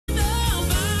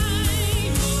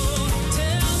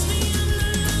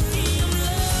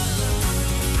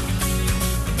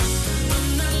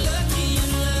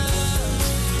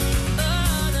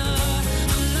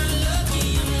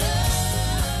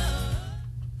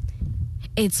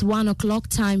It's 1 o'clock,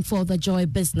 time for the Joy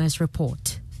Business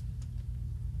Report.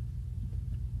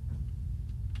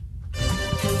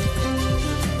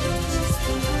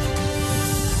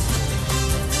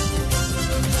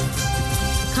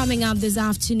 Coming up this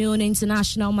afternoon,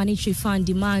 International Monetary Fund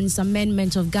demands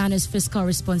amendment of Ghana's Fiscal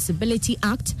Responsibility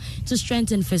Act to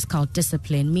strengthen fiscal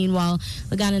discipline. Meanwhile,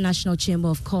 the Ghana National Chamber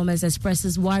of Commerce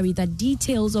expresses worry that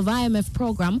details of IMF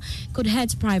program could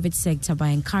hurt private sector by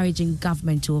encouraging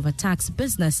government to overtax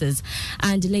businesses.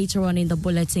 And later on in the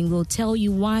bulletin, we'll tell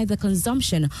you why the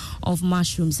consumption of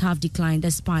mushrooms have declined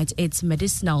despite its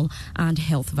medicinal and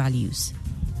health values.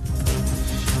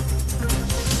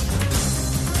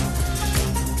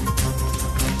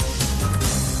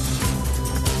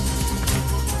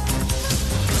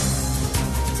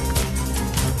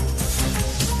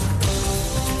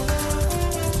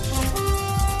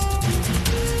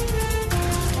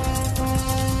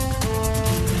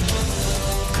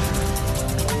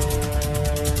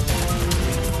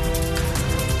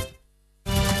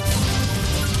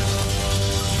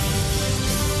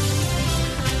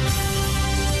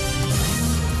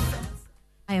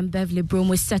 Beverly Broom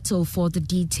will settle for the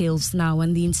details now,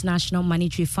 and the International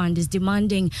Monetary Fund is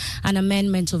demanding an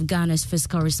amendment of Ghana's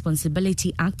Fiscal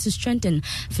Responsibility Act to strengthen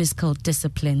fiscal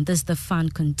discipline. This, the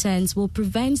fund contends, will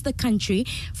prevent the country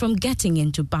from getting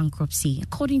into bankruptcy.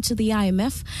 According to the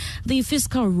IMF, the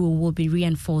fiscal rule will be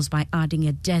reinforced by adding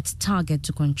a debt target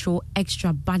to control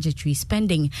extra budgetary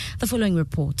spending. The following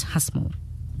report has more.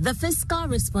 The Fiscal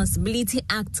Responsibility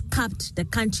Act capped the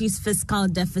country's fiscal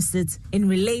deficit in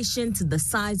relation to the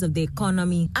size of the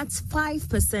economy at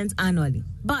 5% annually.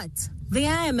 But the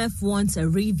IMF wants a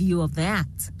review of the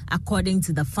act. According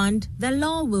to the fund, the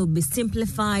law will be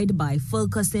simplified by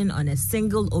focusing on a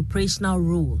single operational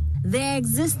rule. The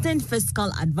existing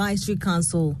Fiscal Advisory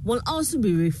Council will also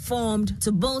be reformed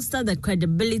to bolster the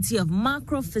credibility of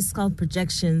macro-fiscal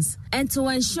projections and to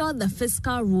ensure the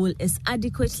fiscal rule is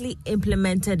adequately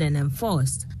implemented and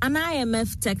enforced. An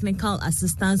IMF technical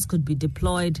assistance could be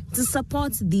deployed to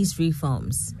support these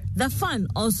reforms. The fund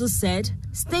also said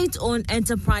state-owned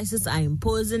enterprises are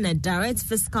imposing a direct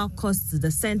fiscal cost to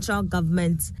the central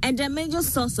government and a major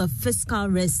source of fiscal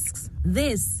risks.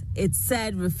 This, it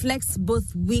said, reflects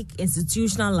both weak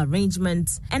institutional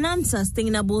arrangements and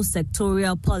unsustainable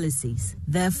sectorial policies.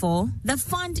 Therefore, the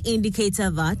fund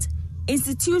indicated that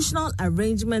institutional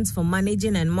arrangements for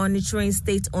managing and monitoring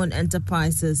state-owned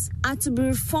enterprises are to be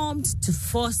reformed to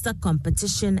foster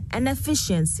competition and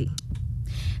efficiency.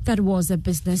 That was a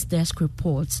Business Desk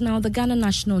report. Now, the Ghana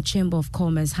National Chamber of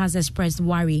Commerce has expressed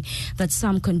worry that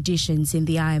some conditions in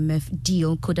the IMF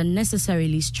deal could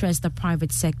unnecessarily stress the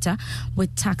private sector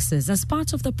with taxes. As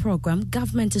part of the program,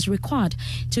 government is required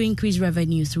to increase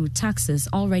revenue through taxes.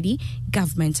 Already,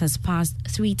 government has passed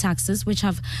 3 taxes which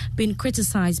have been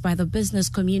criticized by the business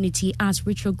community as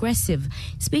retrogressive.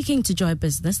 Speaking to Joy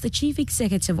Business, the Chief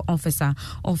Executive Officer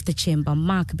of the Chamber,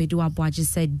 Mark Bedu-Abuaji,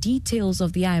 said details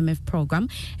of the IMF program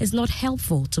is not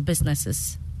helpful to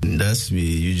businesses. Thus, we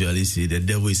usually see the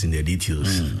devil is in the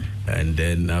details. And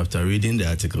then after reading the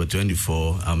Article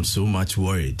 24, I'm so much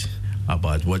worried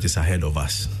about what is ahead of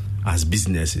us as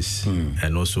businesses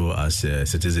and also as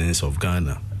citizens of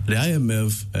Ghana. The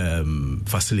IMF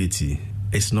facility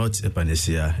is not a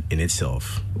panacea in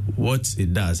itself. What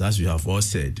it does, as you have all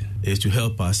said, is to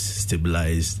help us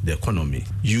stabilize the economy.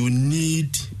 You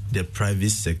need the private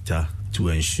sector to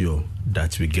ensure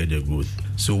that we get the growth.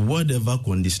 So whatever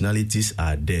conditionalities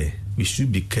are there, we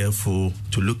should be careful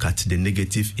to look at the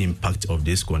negative impact of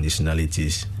these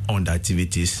conditionalities on the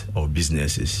activities of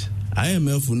businesses.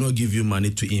 IMF will not give you money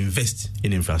to invest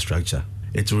in infrastructure.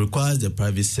 It requires the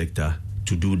private sector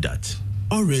to do that.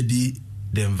 Already,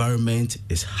 the environment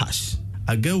is harsh.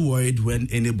 I get worried when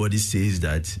anybody says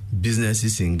that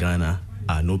businesses in Ghana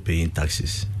are not paying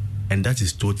taxes, and that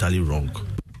is totally wrong.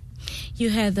 You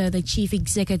heard the Chief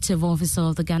Executive Officer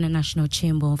of the Ghana National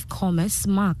Chamber of Commerce,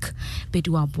 Mark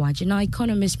Bedu-Abuaji. Now,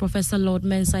 economist Professor Lord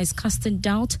Mensah is casting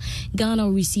doubt Ghana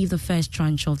will receive the first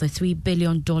tranche of the $3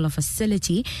 billion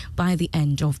facility by the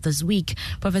end of this week.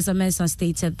 Professor Mensah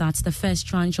stated that the first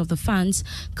tranche of the funds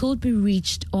could be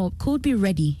reached or could be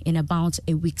ready in about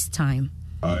a week's time.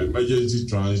 Emergency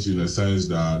tranche in the sense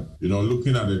that,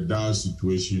 looking at the dire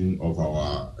situation of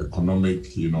our economic,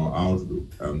 outlook,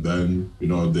 and then,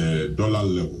 the dollar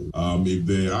level. If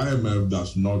the IMF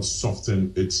does not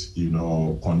soften its,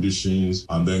 conditions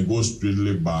and then go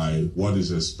strictly by what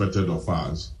is expected of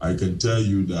us, I can tell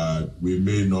you that we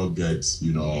may not get,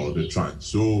 the tranche.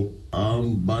 So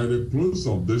By the close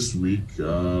of this week,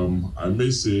 I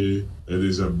may say it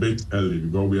is a bit early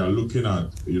because we are looking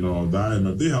at, the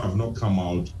IMF. They have not come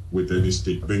out with any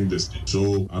statement.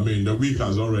 So, the week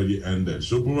has already ended.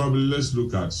 So probably let's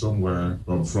look at somewhere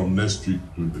from next week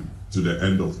to the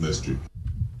end of next week.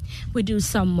 We do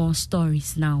some more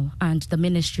stories now, and the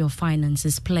Ministry of Finance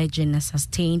is pledging a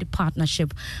sustained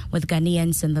partnership with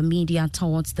Ghanaians and the media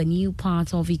towards the new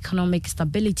path of economic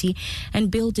stability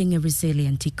and building a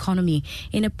resilient economy.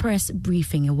 In a press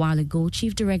briefing a while ago,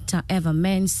 Chief Director Eva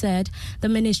Menn said the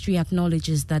ministry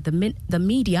acknowledges that the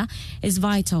media is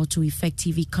vital to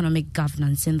effective economic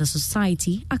governance in the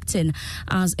society, acting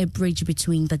as a bridge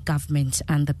between the government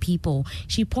and the people.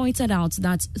 She pointed out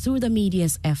that through the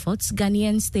media's efforts,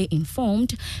 Ghanaians stay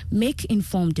informed, make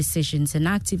informed decisions, and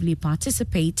actively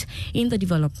participate in the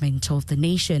development of the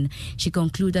nation. She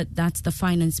concluded that the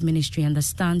Finance Ministry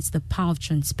understands the power of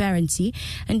transparency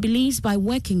and believes by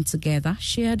working together,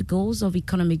 shared goals of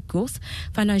economic growth,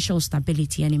 financial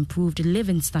stability, and improved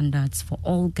living standards for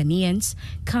all Ghanaians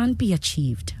can be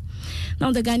achieved.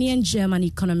 Now, the Ghanaian-German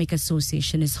Economic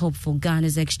Association is hopeful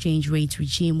Ghana's exchange rate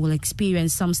regime will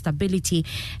experience some stability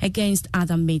against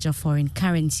other major foreign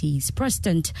currencies.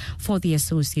 President for the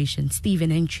association,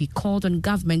 Stephen Entry, called on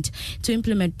government to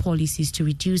implement policies to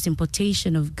reduce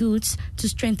importation of goods to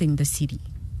strengthen the city.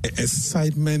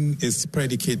 Excitement is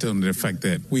predicated on the fact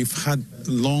that we've had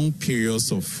long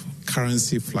periods of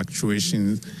currency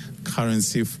fluctuations,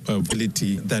 currency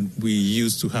volatility that we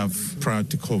used to have prior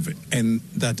to COVID. And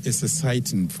that is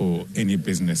exciting for any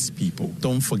business people.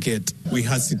 Don't forget, we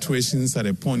had situations at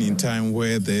a point in time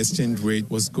where the exchange rate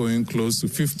was going close to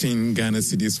 15 Ghana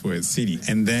cedis for a cedi.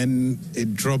 And then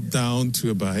it dropped down to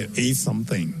about 8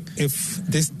 something. If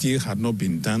this deal had not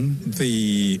been done,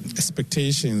 the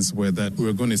expectations were that we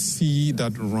were going to see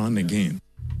that run again.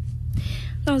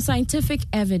 Now, scientific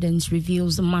evidence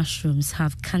reveals mushrooms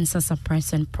have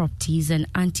cancer-suppressant properties and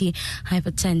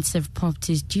anti-hypertensive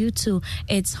properties due to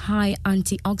its high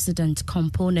antioxidant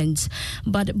components.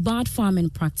 But bad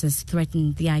farming practice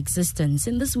threatened their existence.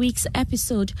 In this week's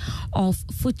episode of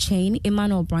Food Chain,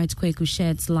 Emmanuel Bright-Kweku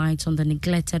sheds light on the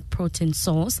neglected protein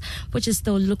source, which is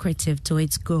still lucrative to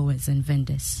its growers and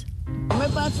vendors.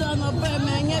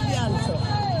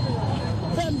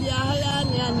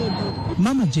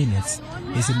 Mama Janet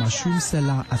is a mushroom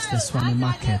seller at the Swami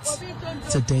Market.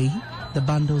 Today, the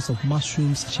bundles of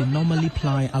mushrooms she normally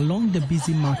ply along the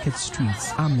busy market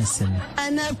streets are missing.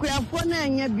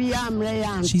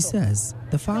 She says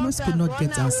the farmers could not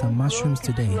get us some mushrooms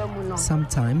today.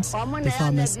 Sometimes the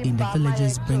farmers in the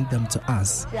villages bring them to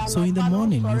us. So in the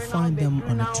morning you find them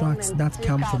on the trucks that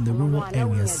come from the rural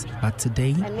areas. But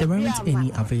today there aren't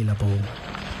any available.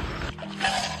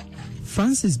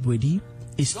 Francis Brady,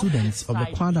 a student of the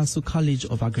Kwadaso College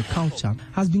of Agriculture,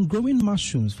 has been growing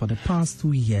mushrooms for the past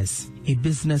 2 years, a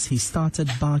business he started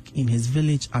back in his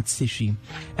village at Sishi,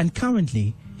 and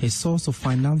currently a source of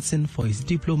financing for his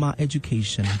diploma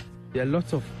education. There are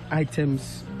lots of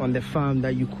items on the farm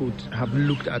that you could have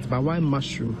looked at, but why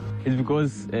mushroom? It's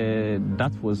because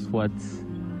that was what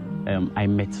I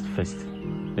met first.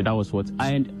 That was what,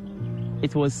 and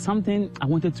it was something I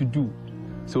wanted to do.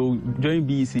 So during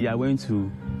BEC, I went to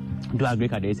do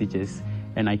agric at the SHS,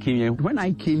 and I came here. When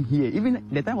I came here, even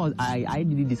the time I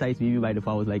didn't decide to even buy the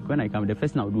farm. I was like, when I come, the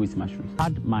first thing I'll do is mushrooms. I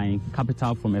had my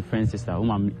capital from a friend's sister,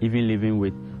 whom I'm even living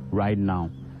with right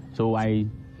now. So I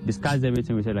discussed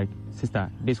everything. We said, like, sister,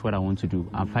 this is what I want to do.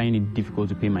 I'm finding it difficult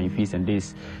to pay my fees, and this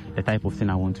is the type of thing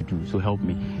I want to do. So help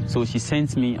me. So she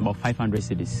sent me about 500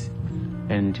 cedis,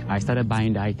 and I started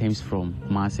buying the items from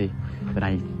Marseille. Then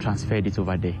I transferred it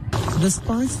over there.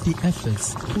 Despite the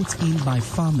efforts put in by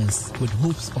farmers with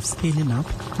hopes of scaling up,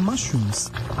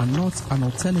 mushrooms are not an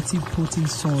alternative protein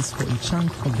source for a chunk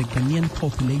of the Ghanaian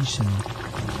population.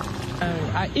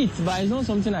 I eat, but it's not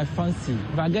something I fancy.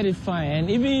 If I get it, fine. And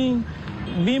even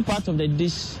being part of the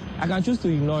dish, I can choose to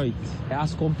ignore it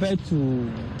as compared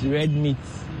to the red meat,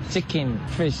 chicken,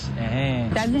 fish.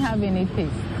 It doesn't have any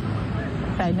taste.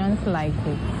 I don't like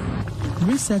it.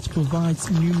 Research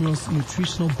provides numerous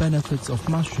nutritional benefits of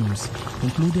mushrooms,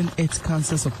 including its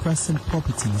cancer-suppressant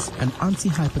properties and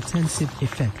anti-hypertensive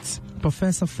effects.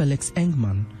 Professor Felix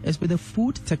Engman is with the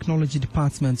Food Technology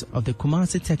Department of the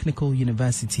Kumasi Technical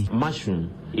University.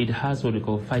 Mushroom, it has what we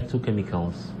call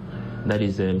phytochemicals. That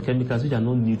is chemicals which are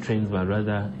not nutrients but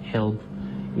rather help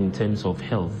in terms of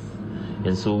health.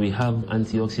 And so we have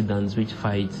antioxidants which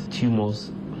fight tumors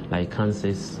like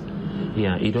cancers.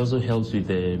 Yeah, it also helps with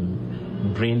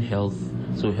brain health,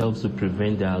 so it helps to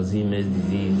prevent the Alzheimer's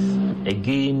disease.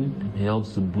 again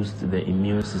helps to boost the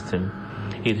immune system.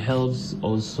 It helps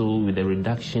also with the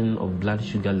reduction of blood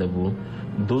sugar level.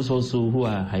 Those also who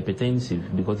are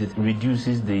hypertensive, because it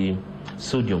reduces the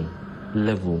sodium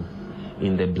level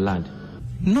in the blood.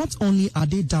 Not only are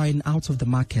they dying out of the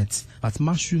market, but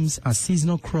mushrooms as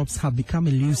seasonal crops have become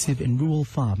elusive in rural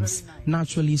farms.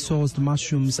 Naturally sourced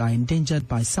mushrooms are endangered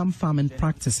by some farming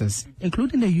practices,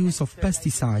 including the use of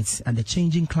pesticides and the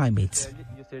changing climate.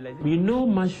 We know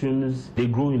mushrooms, they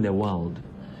grow in the wild,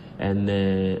 and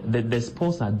the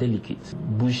spores are delicate.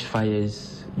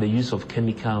 Bushfires, the use of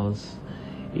chemicals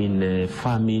in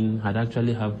farming had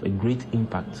actually have a great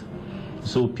impact.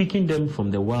 So picking them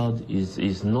from the wild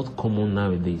is not common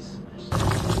nowadays.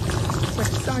 It's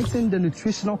exciting, the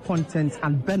nutritional content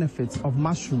and benefits of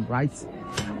mushroom, right?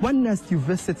 When next you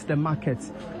visit the market,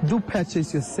 do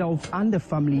purchase yourself and the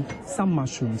family some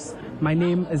mushrooms. My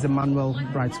name is Emmanuel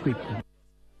Brightquick.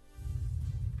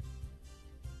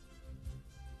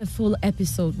 The full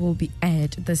episode will be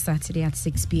aired this Saturday at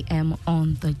 6 p.m.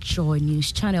 on the Joy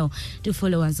News channel. Do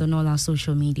follow us on all our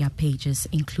social media pages,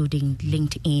 including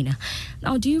LinkedIn.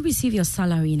 Now, do you receive your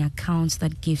salary in accounts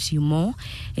that gives you more?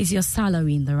 Is your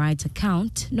salary in the right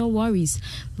account? No worries.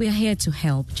 We are here to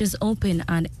help. Just open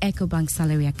an EcoBank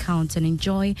salary account and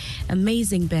enjoy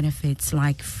amazing benefits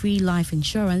like free life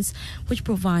insurance, which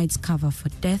provides cover for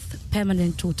death,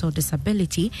 permanent total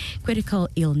disability, critical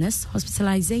illness,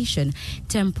 hospitalization,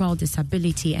 temporary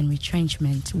disability and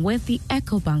retrenchment. With the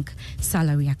EcoBank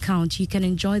salary account, you can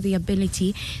enjoy the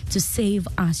ability to save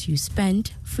as you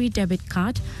spend, free debit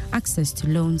card, access to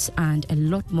loans, and a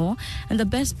lot more. And the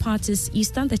best part is you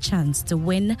stand the chance to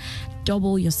win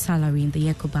double your salary in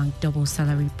the EcoBank Double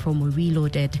Salary Promo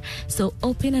Reloaded. So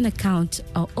open an account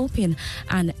or open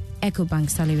an EcoBank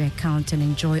salary account and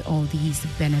enjoy all these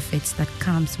benefits that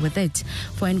comes with it.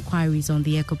 For inquiries on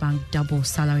the EcoBank Double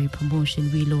Salary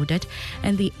Promotion Reloaded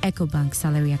and the EcoBank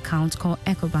salary account, call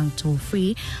EcoBank toll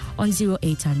free on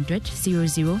 0800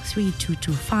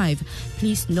 003225.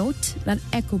 Please note that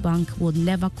EcoBank will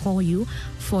never call you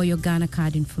for your Ghana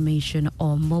card information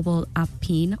or mobile app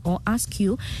PIN or ask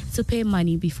you to pay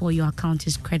money before your account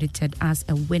is credited as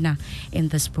a winner in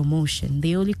this promotion.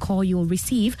 The only call you will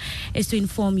receive is to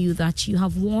inform you that you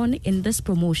have won in this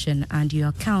promotion and your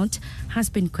account has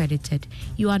been credited.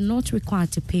 You are not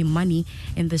required to pay money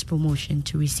in this promotion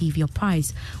to receive your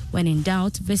prize. When in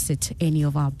doubt, visit any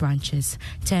of our branches.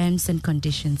 Terms and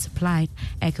conditions apply.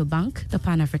 EcoBank, the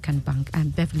Pan-African Bank,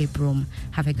 and Beverly Broom.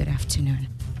 Have a good afternoon.